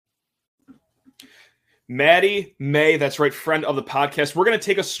Maddie May, that's right, friend of the podcast. We're going to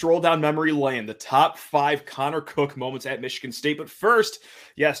take a stroll down memory lane, the top 5 Connor Cook moments at Michigan State. But first,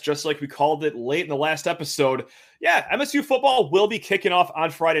 yes, just like we called it late in the last episode, MSU football will be kicking off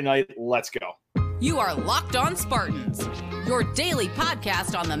on Friday night. Let's go. You are Locked On Spartans, your daily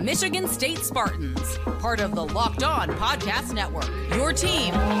podcast on the Michigan State Spartans, part of the Locked On Podcast Network, your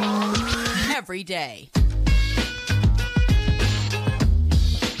team every day.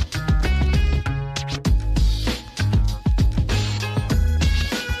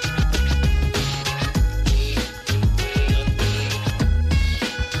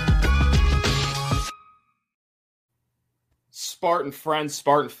 Spartan friends,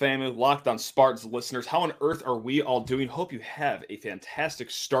 Spartan family, Locked On Spartans listeners, how on earth are we all doing? Hope you have a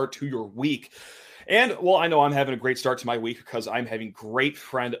fantastic start to your week. And, well, I know I'm having a great start to my week because I'm having great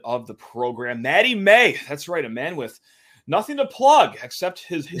friend of the program, Maddie May. That's right, a man with nothing to plug except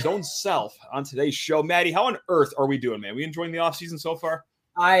his own self on today's show. Maddie, how on earth are we doing, man? We enjoying the offseason so far?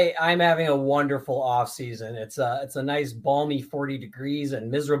 I'm having a wonderful offseason. It's a nice balmy 40 degrees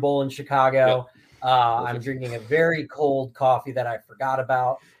and miserable in Chicago. Yep. I'm drinking a very cold coffee that I forgot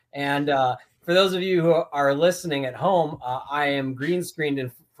about. And for those of you who are listening at home, I am green screened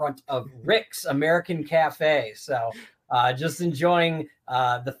in front of Rick's American Cafe. So just enjoying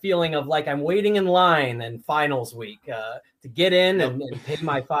the feeling of like I'm waiting in line in finals week to get in and pay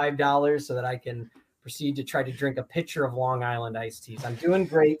my $5 so that I can proceed to try to drink a pitcher of Long Island iced teas. I'm doing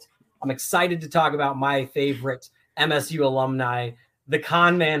great. I'm excited to talk about my favorite MSU alumni, the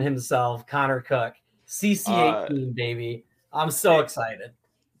con man himself, Connor Cook, CC18, baby. I'm so excited.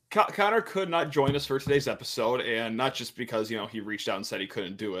 Connor could not join us for today's episode, and not just because, he reached out and said he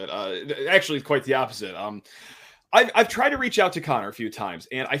couldn't do it. Actually, quite the opposite. I've tried to reach out to Connor a few times,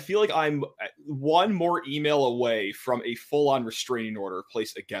 and I feel like I'm one more email away from a full-on restraining order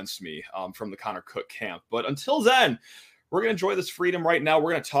placed against me from the Connor Cook camp. But until then, we're going to enjoy this freedom right now.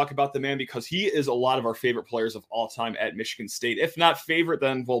 We're going to talk about the man because he is a lot of our favorite players of all time at Michigan State. If not favorite,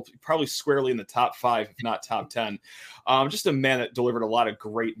 then probably squarely in the top 5, if not top 10. Just a man that delivered a lot of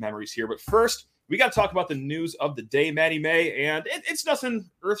great memories here. But first, we got to talk about the news of the day, Maddie May. And it's nothing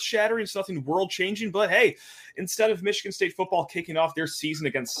earth-shattering. It's nothing world-changing. But hey, instead of Michigan State football kicking off their season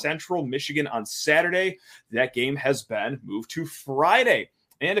against Central Michigan on Saturday, that game has been moved to Friday.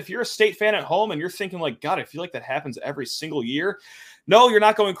 And if you're a State fan at home and you're thinking like, God, I feel like that happens every single year. No, you're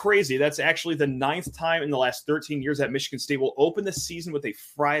not going crazy. That's actually the 9th time in the last 13 years that Michigan State will open the season with a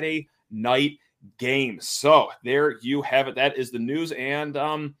Friday night game. So there you have it. That is the news. And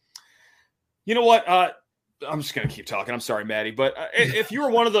you know what? I'm just going to keep talking. I'm sorry, Maddie. But if you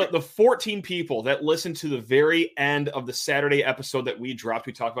were one of the 14 people that listened to the very end of the Saturday episode that we dropped,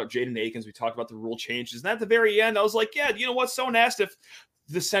 we talked about Jaden Akins. We talked about the rule changes. And at the very end, I was like, yeah, you know what? Someone asked if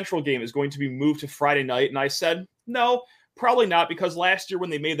the Central game is going to be moved to Friday night. And I said, no, probably not, because last year when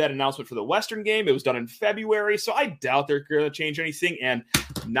they made that announcement for the Western game, it was done in February. So I doubt they're going to change anything. And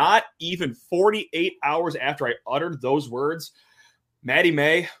not even 48 hours after I uttered those words, Maddie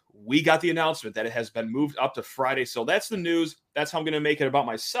May, we got the announcement that it has been moved up to Friday. So that's the news. That's how I'm going to make it about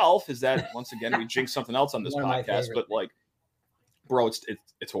myself, is that once again, we jinx something else on this podcast, but like, bro,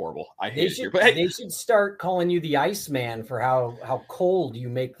 it's horrible. I hate it here. But hey, they should start calling you the Iceman for how cold you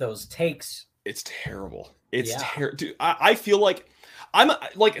make those takes. It's terrible. It's terrible. Dude, I feel like now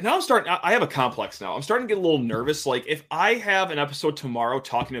I have a complex now. I'm starting to get a little nervous. Like if I have an episode tomorrow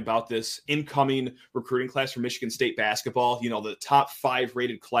talking about this incoming recruiting class for Michigan State basketball, the top 5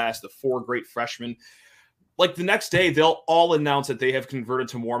 rated class, the 4 great freshmen, like the next day, they'll all announce that they have converted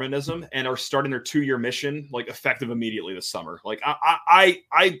to Mormonism and are starting their 2-year mission, like effective immediately this summer. Like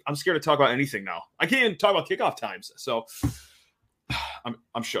I'm scared to talk about anything now. I can't even talk about kickoff times. So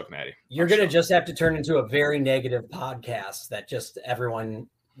I'm shook, Maddie. You're going to just have to turn into a very negative podcast that just everyone.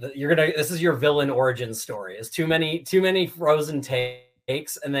 This is your villain origin story. It's too many frozen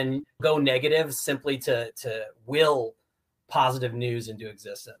takes, and then go negative simply to will positive news into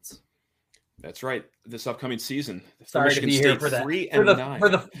existence. That's right. This upcoming season. Sorry to be here for that.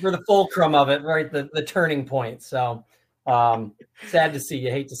 For the fulcrum of it, right? The turning point. So sad to see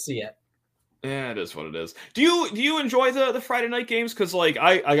you. Hate to see it. Yeah, it is what it is. Do you enjoy the Friday night games? Because like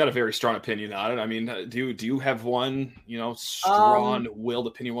I got a very strong opinion on it. I mean, do you have one strong-willed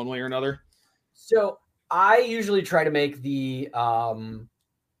opinion one way or another? So I usually try to make the home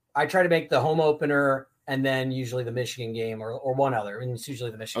opener and then usually the Michigan game or one other, and it's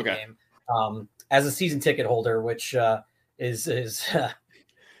usually the Michigan game. As a season ticket holder, which is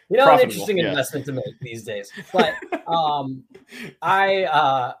an interesting investment to make these days. But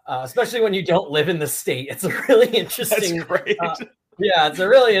I especially when you don't live in the state, it's a really interesting. That's great. Yeah, it's a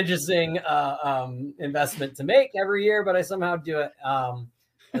really interesting investment to make every year, but I somehow do it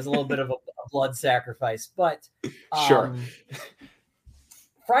as a little bit of a blood sacrifice. But Sure.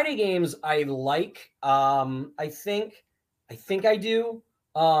 Friday games I like. I think I do.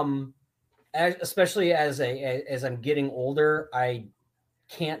 Especially as I'm getting older, I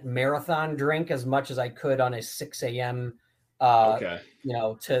can't marathon drink as much as I could on a 6 a.m. Okay.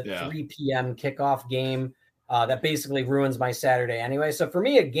 To 3 p.m. kickoff game. That basically ruins my Saturday anyway. So for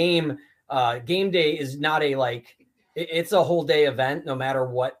me, a game day is not it's a whole day event, no matter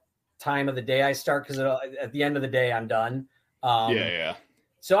what time of the day I start, because at the end of the day, I'm done. Yeah.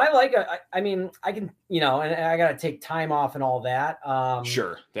 So I like I can, and I got to take time off and all that.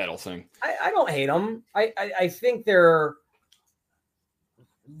 Sure. That whole thing. I don't hate them. I think they're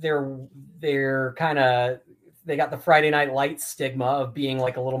kind of, they got the Friday Night Lights stigma of being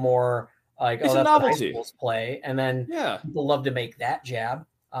like a little more like, it's that's a novelty. high schools play, and then people love to make that jab.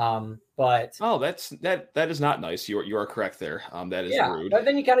 But that is not nice. You are correct there. That is rude. But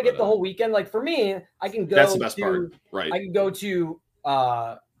then you kind of get the whole weekend. Like for me, I can go. That's the best part, right? I can go to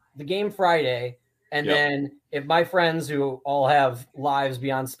the game Friday, and then if my friends who all have lives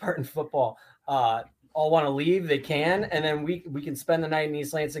beyond Spartan football all want to leave, they can, and then we can spend the night in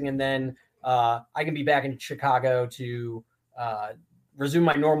East Lansing, and then I can be back in Chicago to resume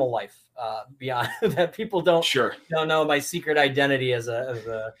my normal life beyond that. People don't know my secret identity as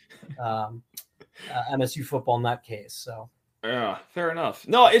a MSU football nutcase. So yeah, fair enough.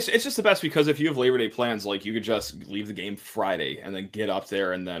 No, it's just the best, because if you have Labor Day plans, like you could just leave the game Friday and then get up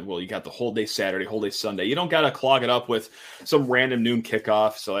there, and then you got the whole day Saturday, whole day Sunday. You don't got to clog it up with some random noon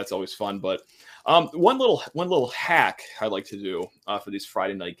kickoff, so that's always fun. But one little hack I like to do for these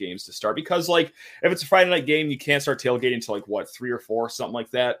Friday night games to start, because like if it's a Friday night game, you can't start tailgating until 3 or 4, something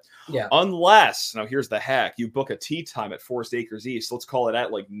like that. Yeah. Unless, now here's the hack: you book a tee time at Forest Acres East. Let's call it at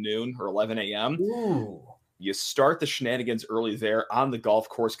noon or 11 a.m. Ooh. You start the shenanigans early there on the golf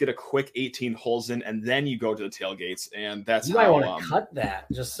course, get a quick 18 holes in, and then you go to the tailgates. And that's you might want to cut that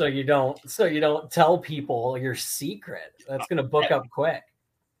just so you don't tell people your secret. That's going to book up quick.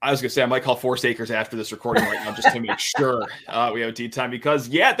 I was going to say, I might call Forest Acres after this recording right now just to make sure we have a tee time, because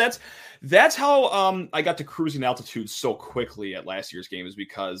that's how I got to cruising altitude so quickly at last year's game, is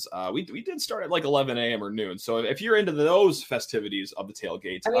because we did start at 11 a.m. or noon. So if you're into those festivities of the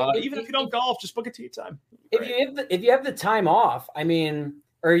tailgate, even if you don't golf, just book a tee time. If you have the time off,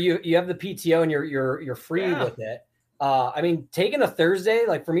 or you have the PTO and you're free with it. Taking a Thursday,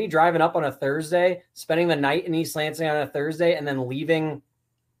 like for me, driving up on a Thursday, spending the night in East Lansing on a Thursday, and then leaving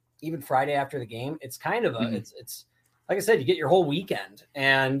even Friday after the game, it's kind of it's like I said, you get your whole weekend,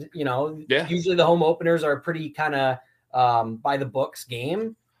 and usually the home openers are pretty kind of by the books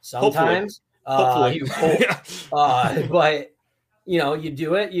game sometimes. Hopefully. But you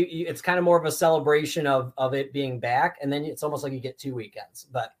do it. It's kind of more of a celebration of it being back, and then it's almost like you get 2 weekends.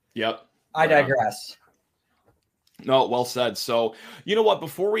 But I digress. No, well said. So, you know what?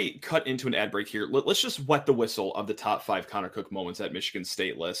 Before we cut into an ad break here, let's just wet the whistle of the top 5 Connor Cook moments at Michigan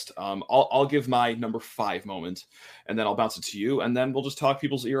State list. I'll give my number 5 moment, and then I'll bounce it to you, and then we'll just talk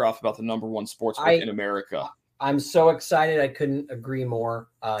people's ear off about the number 1 sports book in America. I'm so excited. I couldn't agree more.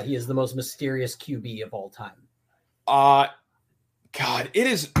 He is the most mysterious QB of all time. God, it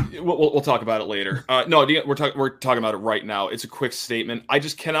is. We'll talk about it later. No, we're talking about it right now. It's a quick statement. I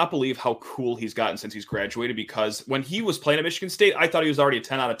just cannot believe how cool he's gotten since he's graduated, because when he was playing at Michigan State, I thought he was already a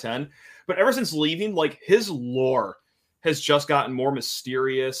 10 out of 10. But ever since leaving, his lore has just gotten more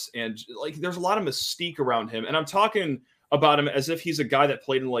mysterious, and there's a lot of mystique around him. And I'm talking about him as if he's a guy that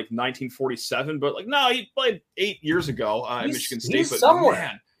played in 1947, but no, he played 8 years ago at Michigan State. He's somewhere.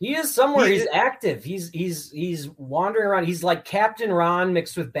 Man, he is somewhere. He's active. He's wandering around. He's like Captain Ron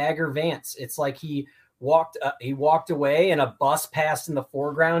mixed with Bagger Vance. It's like he walked away and a bus passed in the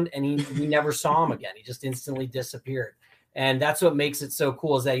foreground, and he never saw him again. He just instantly disappeared. And that's what makes it so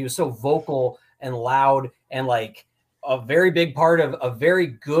cool, is that he was so vocal and loud, and a very big part of a very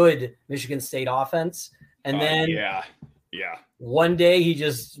good Michigan State offense. And then one day he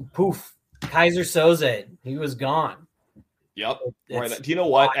just Kaiser Soze. He was gone. Yep. Right. Do you know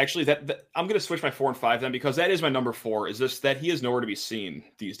what? Actually, that I'm going to switch my 4 and 5 then, because that is my number 4. Is this that he is nowhere to be seen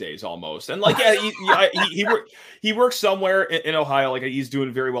these days, almost. And he works somewhere in Ohio. He's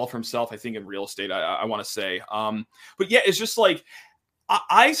doing very well for himself, I think, in real estate. I want to say. But yeah, it's just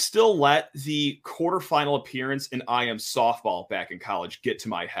I still let the quarterfinal appearance in IM softball back in college get to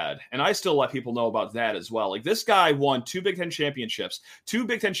my head. And I still let people know about that as well. This guy won 2 Big Ten championships, 2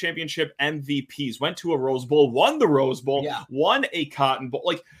 Big Ten championship MVPs, went to a Rose Bowl, won the Rose Bowl, won a Cotton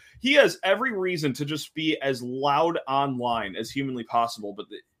Bowl. he has every reason to just be as loud online as humanly possible, but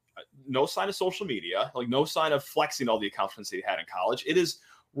no sign of social media, like no sign of flexing all the accomplishments he had in college. It is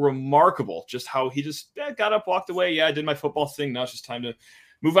remarkable just how he just got up, walked away. Yeah, I did my football thing. Now it's just time to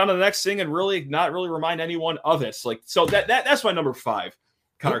move on to the next thing and really not really remind anyone of it. Like, so that's my number 5.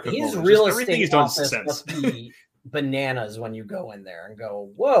 Connor Cook. His real estate office must be bananas when you go in there and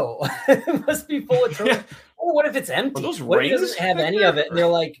go, whoa, it must be full of trophies. Oh, what if it's empty? What if it doesn't have any of it? And they're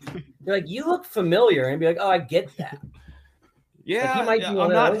like, you look familiar, and be like, oh, I get that. Yeah, like he might be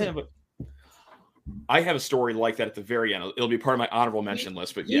I'm not him, but I have a story like that at the very end. It'll be part of my honorable mention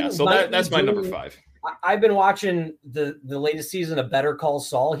list, but yeah, so that's my number 5. I've been watching the latest season of Better Call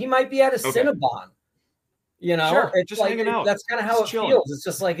Saul. He might be at a Cinnabon. You know, sure, it's just like, hanging out. That's kind of how it feels. It's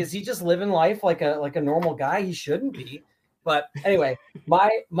just like, is he just living life like a normal guy? He shouldn't be. But anyway,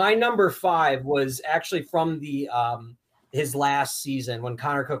 my number 5 was actually from the his last season when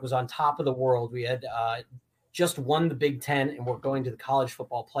Connor Cook was on top of the world. We had just won the Big Ten and we're going to the college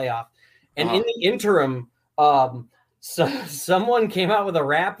football playoff. And in the interim, someone came out with a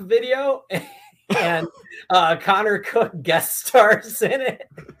rap video and Connor Cook guest stars in it.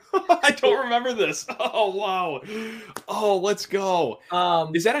 I don't remember this. Oh, wow. Oh, let's go.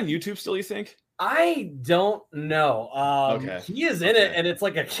 Is that on YouTube still, you think? I don't know. Okay. He is in it, and it's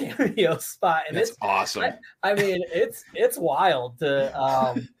like a cameo spot. And it's awesome. I mean, it's wild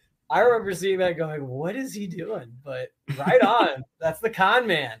to I remember seeing that going, what is he doing? But right on. That's the con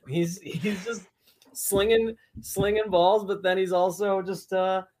man. He's just slinging balls, but then he's also just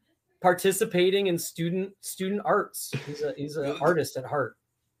participating in student arts. He's an artist at heart.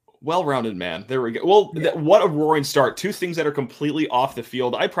 Well-rounded man. There we go. Well, what a roaring start. 2 things that are completely off the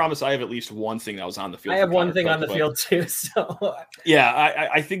field. I promise I have at least one thing that was on the field. I have one thing on the field too. So yeah,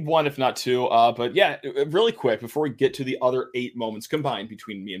 I think 1, if not 2. But yeah, really quick before we get to the other 8 moments combined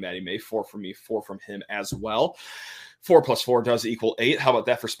between me and Maddie May, 4 from me, 4 from him as well. 4 plus 4 does equal 8. How about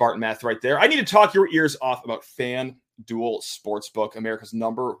that for Spartan math right there? I need to talk your ears off about FanDuel Sportsbook, America's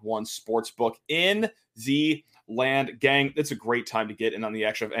number 1 sportsbook in the land. Gang, it's a great time to get in on the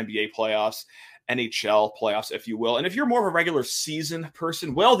action of NBA playoffs, NHL playoffs, if you will. And if you're more of a regular season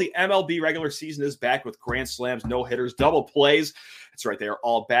person, well, the MLB regular season is back with grand slams, no hitters, double plays. That's right. They are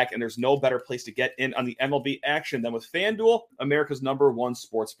all back, and there's no better place to get in on the MLB action than with FanDuel, America's number 1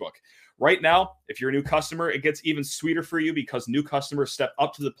 sportsbook. Right now, if you're a new customer, it gets even sweeter for you because new customers step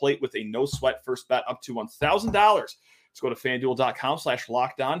up to the plate with a no-sweat first bet up to $1,000. Let's go to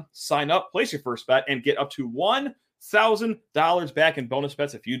FanDuel.com/lockedon, sign up, place your first bet, and get up to $1,000 back in bonus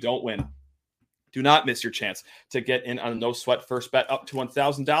bets if you don't win. Do not miss your chance to get in on a no-sweat first bet up to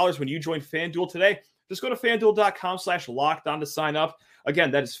 $1,000 when you join FanDuel today. Just go to FanDuel.com/lockedon to sign up.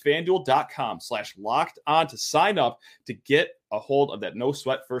 Again, that is FanDuel.com/lockedon to sign up to get a hold of that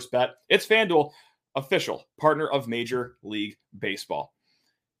no-sweat first bet. It's FanDuel, official partner of Major League Baseball.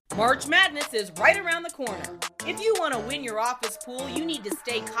 March Madness is right around the corner. If you want to win your office pool, you need to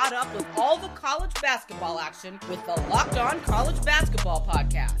stay caught up with all the college basketball action with the Locked On College Basketball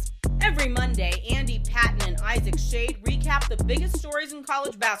Podcast. Every Monday, Andy Patton and Isaac Shade recap the biggest stories in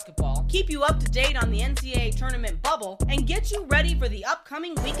college basketball, keep you up to date on the NCAA tournament bubble, and get you ready for the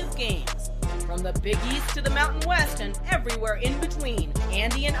upcoming week of games. From the Big East to the Mountain West and everywhere in between,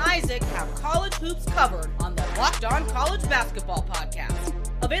 Andy and Isaac have college hoops covered on the Locked On College Basketball Podcast.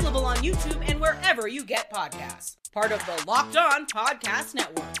 Available on YouTube and wherever you get podcasts. Part of the Locked On Podcast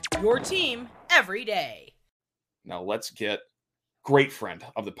Network. Your team every day. Now let's get great friend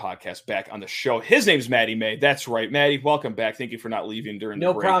of the podcast back on the show. His name's Maddie May. That's right. Maddie, welcome back. Thank you for not leaving during the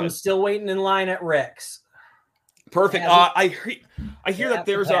break. No problem. Still waiting in line at Rick's. Perfect. I hear that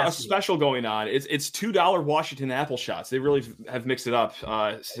there's a special going on. It's $2 Washington apple shots. They really have mixed it up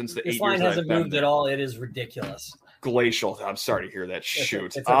since the 8 years. This line hasn't moved at all. It is ridiculous. Glacial. I'm sorry to hear that.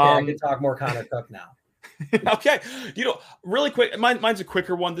 Shoot. It's okay. I can talk more Connor Cook now. Okay. Really quick. Mine's a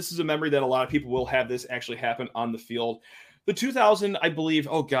quicker one. This is a memory that a lot of people will have this actually happen on the field. The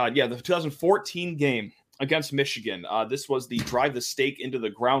 2014 game against Michigan. This was the drive the stake into the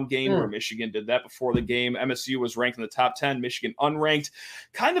ground game where Michigan did that before the game. MSU was ranked in the top 10, Michigan unranked.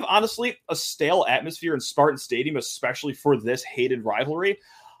 Kind of honestly a stale atmosphere in Spartan Stadium, especially for this hated rivalry.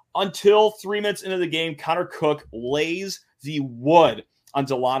 Until 3 minutes into the game, Connor Cook lays the wood on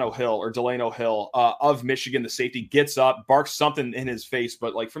Delano Hill of Michigan. The safety gets up, barks something in his face.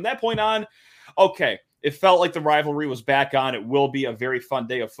 But from that point on, okay, it felt like the rivalry was back on. It will be a very fun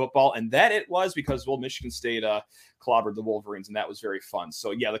day of football. And that it was because, Michigan State clobbered the Wolverines, and that was very fun.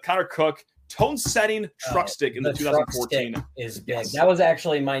 So, yeah, the Connor Cook tone-setting truck stick in the 2014 is big. Yes. That was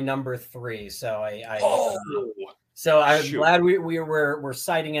actually my number 3. So So I'm glad we're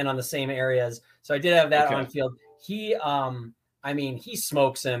sighting in on the same areas. So I did have that on field. He, he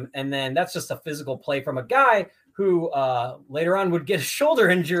smokes him, and then that's just a physical play from a guy who later on would get a shoulder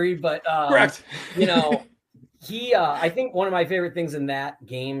injury. But correct, he, I think one of my favorite things in that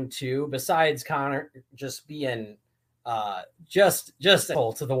game too, besides Connor just being just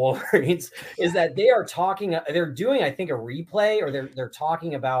to the Wolverines, is that they're doing, I think, a replay, or they're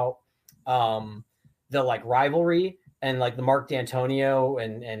talking about the like rivalry and like the Mark D'Antonio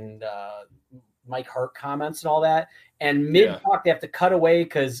and Mike Hart comments and all that. And mid-talk, they have to cut away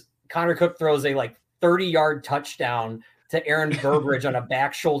because Connor Cook throws a like 30-yard touchdown to Aaron Burbridge on a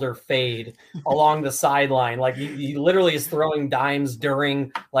back shoulder fade along the sideline. Like he literally is throwing dimes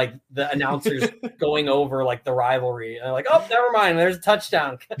during like the announcers going over like the rivalry. And they're like, oh, never mind. There's a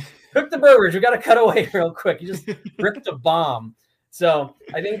touchdown. Cook the Burbridge. We got to cut away real quick. He just ripped a bomb. So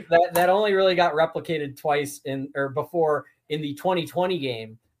I think that only really got replicated twice before in the 2020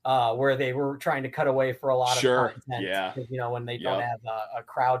 game where they were trying to cut away for a lot of content. Yeah. When they don't have a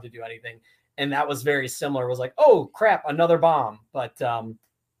crowd to do anything. And that was very similar. It was like, oh crap, another bomb. But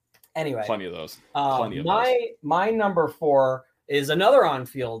anyway, plenty of those. My number 4 is another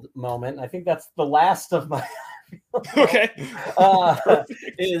on-field moment. I think that's the last of my. Okay.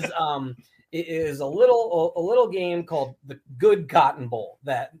 It is a little game called the Good Cotton Bowl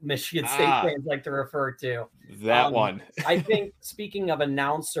that Michigan State fans like to refer to. That one. I think, speaking of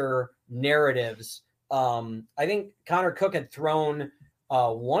announcer narratives, I think Connor Cook had thrown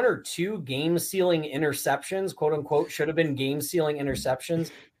 1 or 2 game-sealing interceptions, quote unquote, should have been game-sealing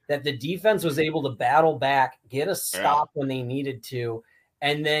interceptions that the defense was able to battle back, get a stop when they needed to,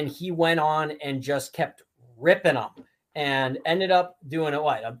 and then he went on and just kept ripping them. And ended up doing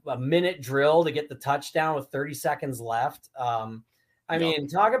a minute drill to get the touchdown with 30 seconds left. Mean,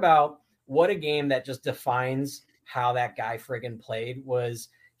 talk about what a game that just defines how that guy friggin' played. Was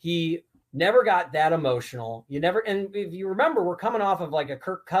he never got that emotional. And if you remember, we're coming off of like a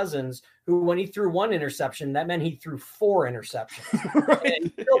Kirk Cousins who, when he threw 1 interception, that meant he threw 4 interceptions. Right.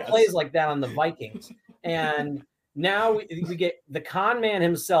 And he still plays like that on the Vikings. And now we get the con man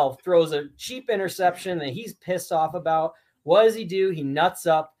himself throws a cheap interception that he's pissed off about. What does he do? He nuts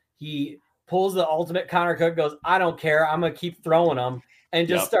up. He pulls the ultimate Connor Cook, goes, I don't care. I'm going to keep throwing them, and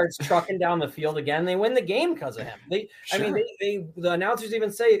just starts trucking down the field again. They win the game because of him. The announcers even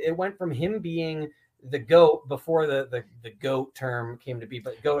say it went from him being the GOAT before the GOAT term came to be,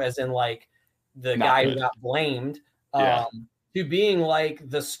 but GOAT as in like the guy who got blamed. To being like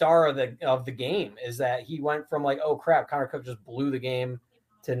the star of the game. Is that he went from like, oh crap, Connor Cook just blew the game,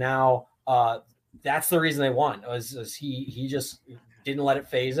 to now that's the reason they won. Was he just didn't let it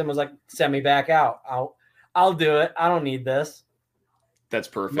phase him. Was like, send me back out. I'll do it. I don't need this. That's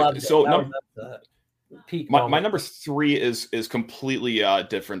perfect. So my number 3 is completely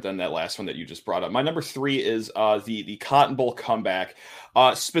different than that last one that you just brought up. My number 3 is the Cotton Bowl comeback.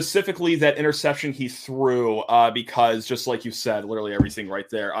 Specifically that interception he threw, because just like you said, literally everything right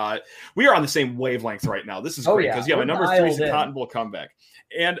there. We are on the same wavelength right now. This is great because my number 3 is the Cotton Bowl comeback,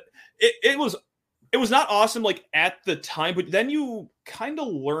 and it was not awesome like at the time, but then you kind of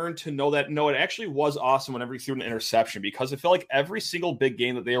learn to know that no, it actually was awesome whenever he threw an interception, because it felt like every single big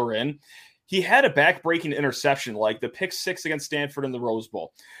game that they were in, he had a back-breaking interception, like the pick 6 against Stanford in the Rose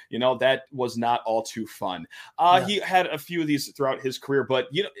Bowl. That was not all too fun. He had a few of these throughout his career, but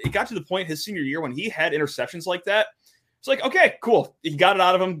it got to the point his senior year when he had interceptions like that. It's like, okay, cool. He got it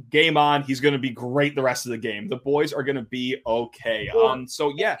out of him. Game on. He's going to be great the rest of the game. The boys are going to be okay.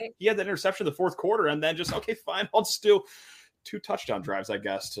 He had that interception in the fourth quarter, and then just, okay, fine. I'll just do 2 touchdown drives, I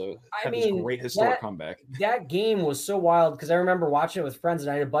guess, to have this great historic comeback. That game was so wild because I remember watching it with friends,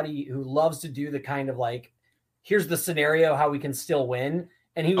 and I had a buddy who loves to do the kind of like, here's the scenario how we can still win.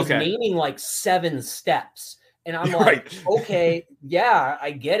 And he was naming like 7 steps. And I'm like, okay, yeah, I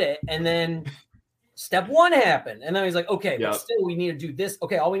get it. And then step 1 happened. And then he's like, okay, but still we need to do this.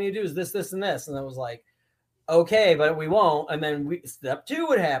 Okay, all we need to do is this, this, and this. And I was like, okay, but we won't. And then step 2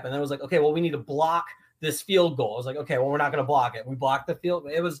 would happen. And I was like, okay, well, we need to block this field goal. I was like, okay, well, we're not going to block it. We blocked the field.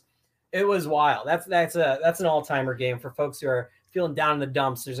 It was wild. That's an all-timer game for folks who are feeling down in the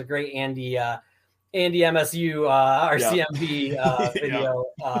dumps. There's a great Andy MSU CMV video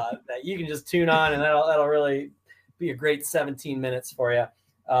that you can just tune on, and that'll really be a great 17 minutes for you.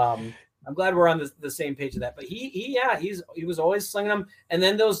 I'm glad we're on the same page of that. But he was always slinging them, and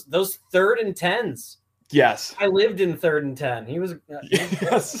then those 3rd and 10s. Yes. I lived in 3rd and 10. He was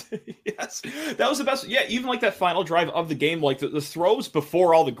yes. That was the best. Yeah, even like that final drive of the game, like the throws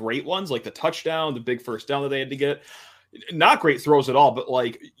before all the great ones, like the touchdown, the big first down that they had to get. Not great throws at all, but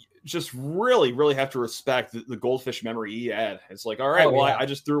like just really, really have to respect the goldfish memory he had. It's like, all right, I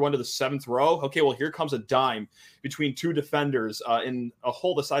just threw one to the 7th row. Okay, well, here comes a dime between 2 defenders in a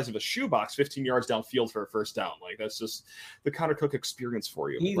hole the size of a shoebox 15 yards downfield for a first down. Like, that's just the Connor Cook experience for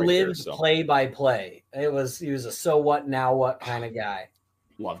you. He lived play by play. He was a so what, now what kind of guy.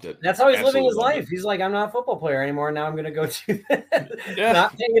 Loved it. That's how he's living his life. He's like, I'm not a football player anymore. Now I'm going to go do that.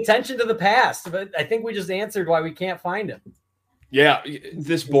 Not paying attention to the past. But I think we just answered why we can't find him. Yeah,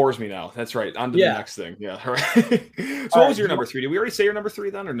 this bores me now. That's right. On to the next thing. Yeah. All right. So what was your number 3? Did we already say your number 3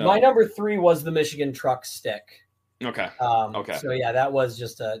 then or no? My number 3 was the Michigan truck stick. Okay. Okay. So yeah, that was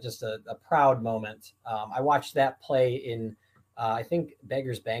just a proud moment. I watched that play in I think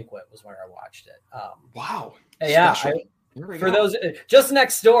Beggar's Banquet was where I watched it. Wow. Yeah. For those just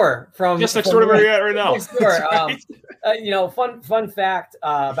next door to where you're at right now. Next door. Fun fact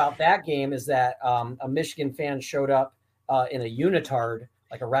about that game is that a Michigan fan showed up in a unitard,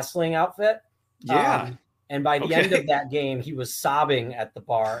 like a wrestling outfit. Yeah. And by the end of that game, he was sobbing at the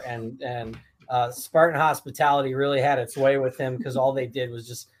bar, and Spartan hospitality really had its way with him because all they did was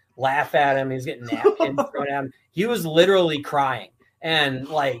just laugh at him. He was getting napkins thrown at him. He was literally crying and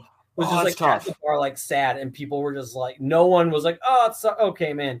like was just like tough. at the bar, like sad, and people were just like, no one was like, oh, it's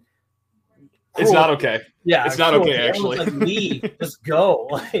okay, man. Cool. It's not okay. Yeah, it's not okay. Actually, like, leave, just go,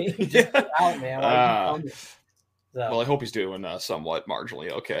 just get out, man. So. Well, I hope he's doing somewhat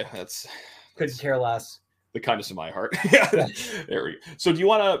marginally okay. That's couldn't care less. The kindness of my heart. Yeah. There we go. So do you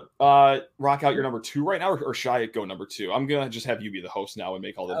want to rock out your number 2 right now, or should I go number 2? I'm going to just have you be the host now and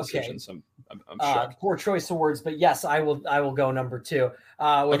make all the decisions. I'm shook. Poor choice of words, but yes, I will go number 2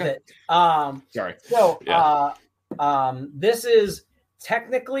 with it. Sorry. So this is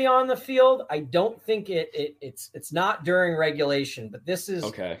technically on the field. I don't think it's not during regulation, but this is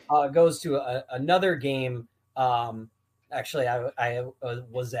goes to another game. Actually, I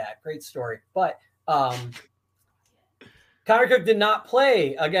was at great story, but Connor Cook did not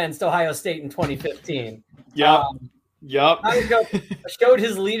play against Ohio State in 2015. Yep. Connor Cook showed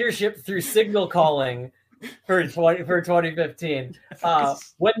his leadership through signal calling for 2015.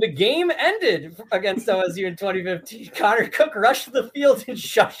 When the game ended against OSU in 2015, Connor Cook rushed the field and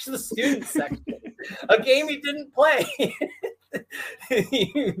shushed the student section. A game he didn't play.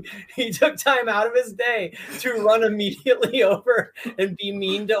 he took time out of his day to run immediately over and be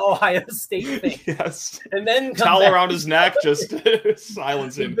mean to Ohio State fans. Yes. And then towel around his neck, just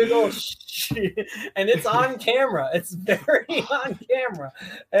silence him. Big old and it's on camera. It's very on camera.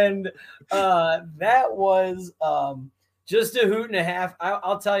 And that was just a hoot and a half.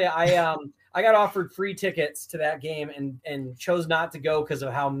 I'll tell you, I got offered free tickets to that game and chose not to go because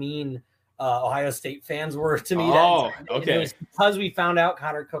of how mean Ohio State fans were to me. Okay. It was because we found out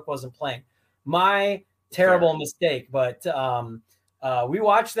Connor Cook wasn't playing. My terrible mistake, but we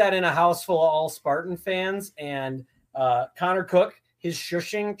watched that in a house full of all Spartan fans, and Connor Cook, his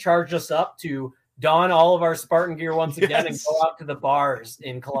shushing charged us up to don all of our Spartan gear once again and go out to the bars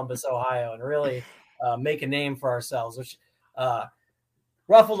in Columbus, Ohio, and really make a name for ourselves, which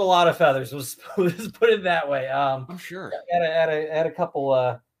ruffled a lot of feathers. Let's put it that way. I'm sure. Had a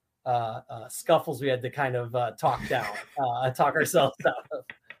couple scuffles we had to kind of talk ourselves out of.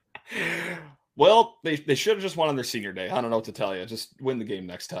 Well, they should have just won on their senior day. I don't know what to tell you. Just win the game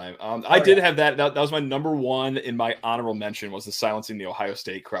next time. I did have that. That was my number 1 in my honorable mention, was the silencing the Ohio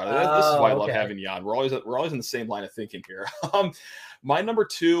State crowd. This is why I love having you on. We're always in the same line of thinking here. My number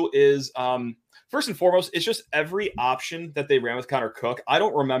 2 is first and foremost, it's just every option that they ran with Connor Cook. I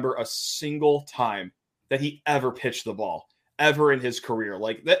don't remember a single time that he ever pitched the ball ever in his career.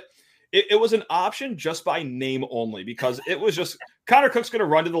 Like that. It was an option just by name only, because it was just Connor Cook's going to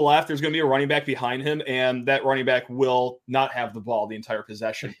run to the left. There's going to be a running back behind him, and that running back will not have the ball the entire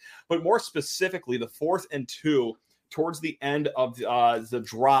possession. But more specifically, the 4th and 2 towards the end of the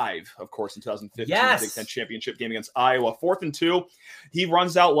drive, of course, in 2015, the Big Ten championship game against Iowa. 4th and 2, he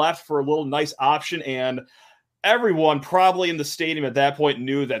runs out left for a little nice option, and everyone probably in the stadium at that point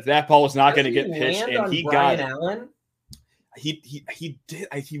knew that ball was not going to get pitched, and he got it. Allen? He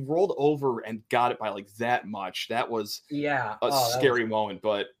did. He rolled over and got it by like that much. That was a scary moment,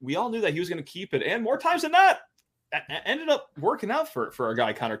 but we all knew that he was going to keep it, and more times than not, ended up working out for a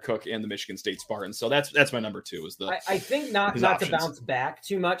guy Connor Cook and the Michigan State Spartans. So that's my number 2. Is the I think not to bounce back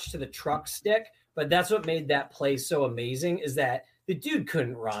too much to the truck stick, but that's what made that play so amazing. Is that the dude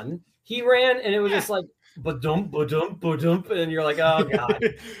couldn't run. He ran, and it was just like ba-dump, and you're like, oh god!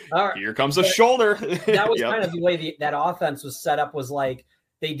 All right. Here comes a shoulder. That was kind of the way that offense was set up. Was like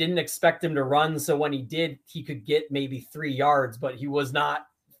they didn't expect him to run, so when he did, he could get maybe 3 yards, but he was not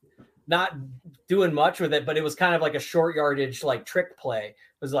not doing much with it, but it was kind of like a short yardage, like trick play. It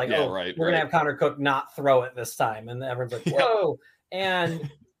was like, we're going to have Connor Cook not throw it this time. And everyone's like, whoa. And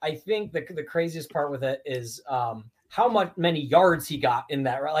I think the craziest part with it is how many yards he got in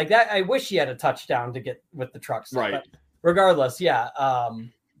that. Like that, I wish he had a touchdown to get with the trucks. Right. But regardless, that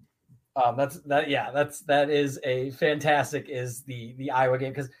is a fantastic is the Iowa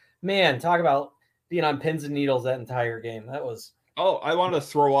game. Because man, talk about being on pins and needles that entire game. That was. Oh, I wanted to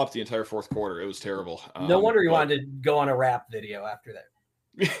throw up the entire fourth quarter. It was terrible. No wonder you wanted to go on a rap video after that.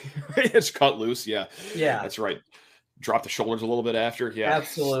 It's cut loose. Yeah. Yeah. That's right. Drop the shoulders a little bit after. Yeah.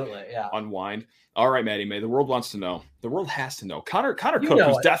 Absolutely. Yeah. Unwind. All right, Maddie May. The world wants to know. The world has to know. Connor Cook,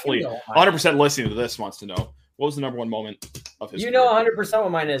 who's definitely 100% listening to this, wants to know. What was the number one moment of his career? 100%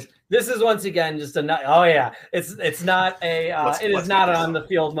 what mine is. This is once again just it's not it is not an on the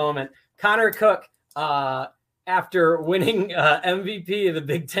field moment. Connor Cook, after winning MVP of the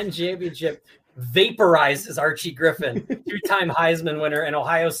Big Ten championship, vaporizes Archie Griffin, two-time Heisman winner and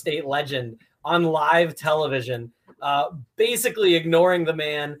Ohio State legend, on live television, basically ignoring the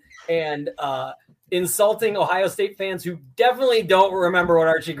man and insulting Ohio State fans who definitely don't remember what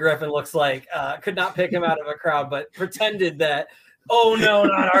Archie Griffin looks like, could not pick him out of a crowd, but pretended that, oh no,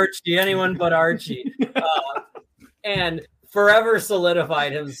 not Archie, anyone but Archie, and forever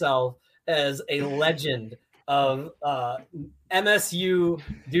solidified himself as a legend of MSU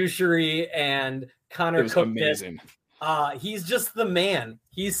douchery and Connor Cook. Amazing. He's just the man.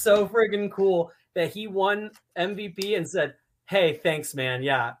 He's so friggin' cool that he won MVP and said, "Hey, thanks, man.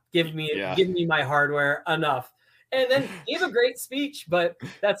 Yeah, give me my hardware. Enough." And then gave a great speech. But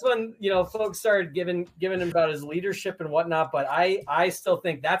that's when folks started giving him about his leadership and whatnot. But I still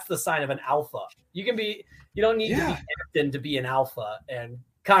think that's the sign of an alpha. You don't need to be captain to be an alpha. And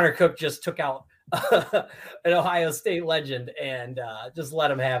Connor Cook just took out an Ohio State legend and just let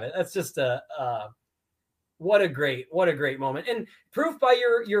him have it. That's just what a great moment, and proof by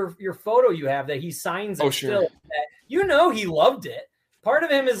your photo you have that he signs it still. That he loved it. Part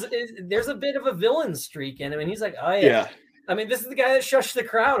of him is there's a bit of a villain streak in him, and he's like, oh yeah. I mean, this is the guy that shushed the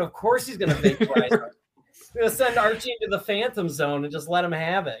crowd. Of course he's going to vaporize. He's going to send Archie into the Phantom Zone and just let him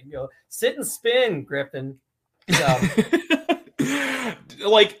have it. Sit and spin, Griffin.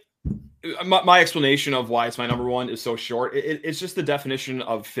 Like. My explanation of why it's my number one is so short. It's just the definition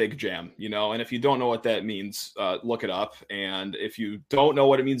of fig jam, and if you don't know what that means, look it up. And if you don't know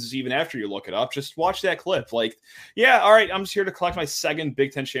what it means even after you look it up, just watch that clip. Like, all right, I'm just here to collect my second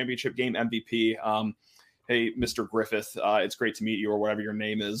Big Ten championship game MVP. Hey, Mr. Griffith, it's great to meet you, or whatever your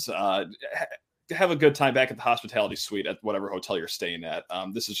name is. Have a good time back at the hospitality suite at whatever hotel you're staying at.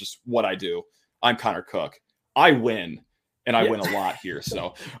 This is just what I do. I'm Connor Cook. I win. And I win a lot here.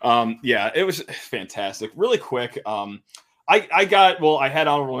 So, it was fantastic. Really quick. I had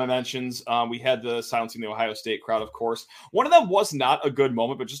honorable mentions. We had the silencing the Ohio State crowd, of course. One of them was not a good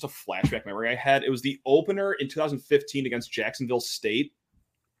moment, but just a flashback memory I had. It was the opener in 2015 against Jacksonville State.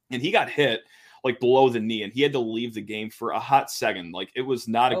 And he got hit like below the knee, and he had to leave the game for a hot second. Like, it was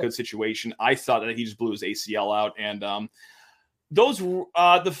not a good situation. I thought that he just blew his ACL out. And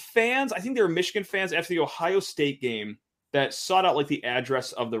the fans, I think they were Michigan fans after the Ohio State game, that sought out like the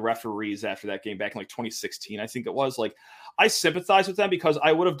address of the referees after that game back in like 2016. I think it was. Like, I sympathize with them because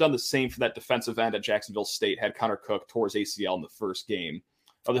I would have done the same for that defensive end at Jacksonville State had Connor Cook tore his ACL in the first game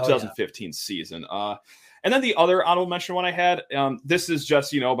of the 2015 season. And then the other honorable mention one I had, this is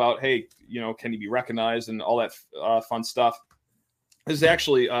just, about, hey, can he be recognized and all that fun stuff. This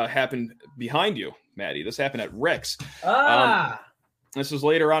actually happened behind you, Maddie. This happened at Rick's. This was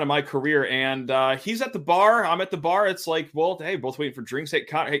later on in my career, and he's at the bar. I'm at the bar. It's like, well, hey, both waiting for drinks. Hey,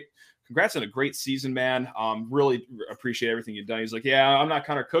 Connor, congrats on a great season, man. Really appreciate everything you've done. He's like, yeah, I'm not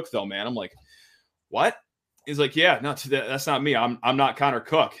Connor Cook, though, man. I'm like, what? He's like, yeah, no, that's not me. I'm not Connor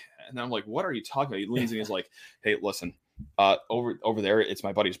Cook. And I'm like, what are you talking about? He leans in. He's like, hey, listen, over there, it's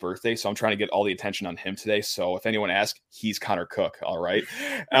my buddy's birthday, so I'm trying to get all the attention on him today. So if anyone asks, he's Connor Cook, all right?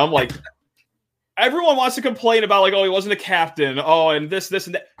 And I'm like, everyone wants to complain about like, oh, he wasn't a captain. Oh, and this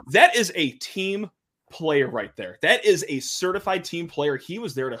and that. That is a team player right there. That is a certified team player. He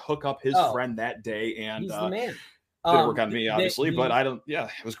was there to hook up his friend that day, and he's the man. Didn't work on me, obviously, but I don't. Yeah,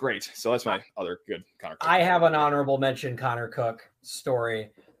 it was great. So that's my other good Connor Cook. I have an honorable mention Connor Cook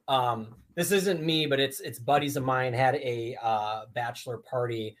story. This isn't me, but it's buddies of mine had a bachelor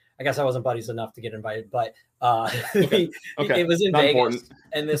party. I guess I wasn't buddies enough to get invited, but okay. It was in Not Vegas, important.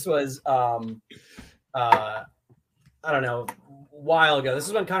 and this was I don't know, a while ago. This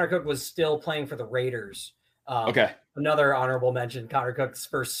is when Connor Cook was still playing for the Raiders. Okay. Another honorable mention, Connor Cook's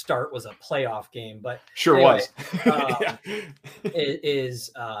first start was a playoff game, but sure anyway, was.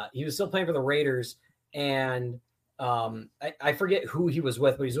 Yeah. He was still playing for the Raiders, and I forget who he was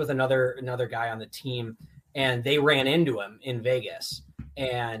with, but he's with another guy on the team, and they ran into him in Vegas,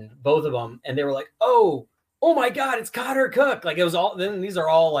 and both of them, and they were like, oh my God, it's Connor Cook. Like, it was all, then these are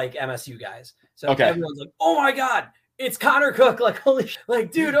all like MSU guys. So everyone's like, oh my God, it's Connor Cook. Like, holy,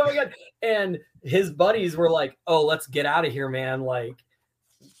 like, dude, oh my God. And his buddies were like, oh, let's get out of here, man. Like,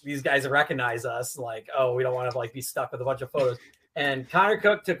 these guys recognize us. Like, oh, we don't want to like be stuck with a bunch of photos. And Connor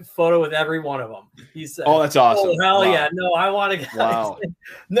Cook took a photo with every one of them. He said, oh, that's awesome. Oh, hell yeah. No, I want to, wow.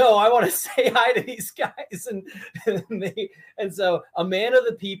 No, I want to say hi to these guys. And so a man of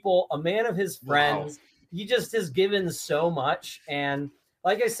the people, a man of his friends, he just has given so much. And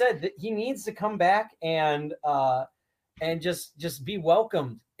like I said, he needs to come back and just be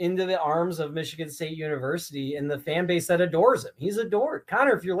welcomed into the arms of Michigan State University and the fan base that adores him. He's adored.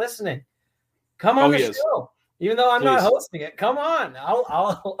 Connor, if you're listening, come on the show. Even though I'm not hosting it, come on.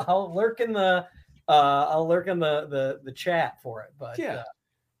 I'll lurk in the chat for it. But yeah,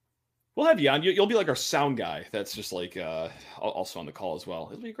 we'll have you on. You'll be like our sound guy. That's just like also on the call as well.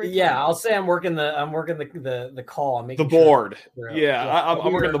 It'll be great. Yeah, I'll say I'm working the call. I'm making the board.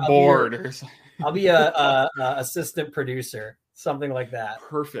 I'm working the board. I'll be a assistant producer, something like that.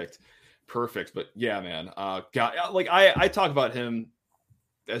 Perfect. But yeah, man. God, like I talk about him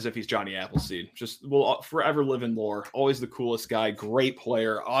as if he's Johnny Appleseed. Just will forever live in lore. Always the coolest guy. Great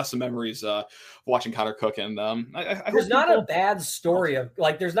player. Awesome memories watching Connor Cook. And there's not a bad story of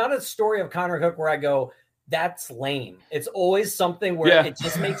there's not a story of Connor Cook where I go, that's lame. It's always something where it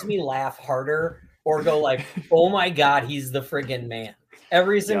just makes me laugh harder or go like, oh my God, he's the friggin' man.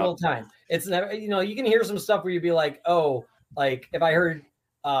 Every single time. It's never, you can hear some stuff where you'd be like, oh, like if I heard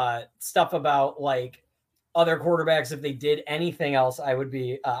stuff about like other quarterbacks, if they did anything else, I would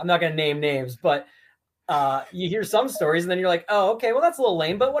be, I'm not going to name names, but you hear some stories and then you're like, oh, okay, well, that's a little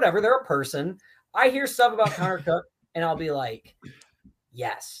lame, but whatever. They're a person. I hear stuff about Connor Cook and I'll be like,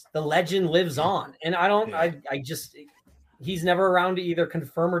 yes, the legend lives on. And I just, he's never around to either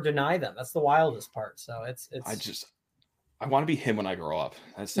confirm or deny them. That's the wildest part. So I want to be him when I grow up.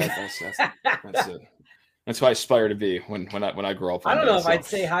 That's it. That's who I aspire to be when I grow up. I don't know if I'd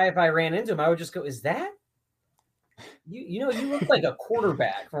say hi if I ran into him. I would just go, is that? You look like a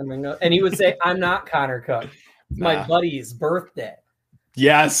quarterback from, and he would say, I'm not Connor Cook. It's my buddy's birthday.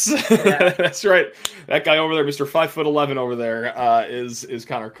 Yes, that's right. That guy over there, Mr. 5'11" over there, is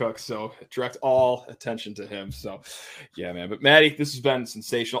Connor Cook. So direct all attention to him. So yeah, man. But Maddie, this has been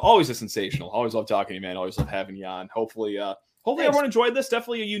sensational. Always sensational. Always love talking to you, man. Always love having you on. Hopefully everyone enjoyed this.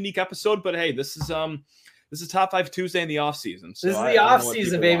 Definitely a unique episode. But hey, this is Top 5 Tuesday in the off season. So this is the off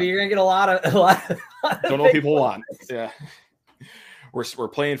season, baby. You're gonna get a lot of don't know what people want. Yeah. We're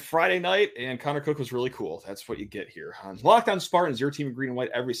playing Friday night, and Connor Cook was really cool. That's what you get here on Locked On Spartans, your team in green and white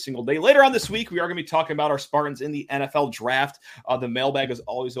every single day. Later on this week, we are going to be talking about our Spartans in the NFL draft. The mailbag is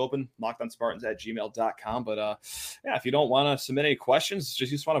always open, lockedonspartans@gmail.com. But if you don't want to submit any questions, you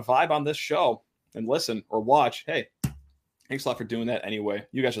just want to vibe on this show and listen or watch, hey, thanks a lot for doing that anyway.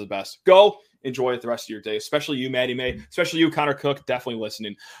 You guys are the best. Go enjoy it the rest of your day, especially you, Maddie May, especially you, Connor Cook, definitely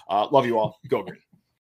listening. Love you all. Go green.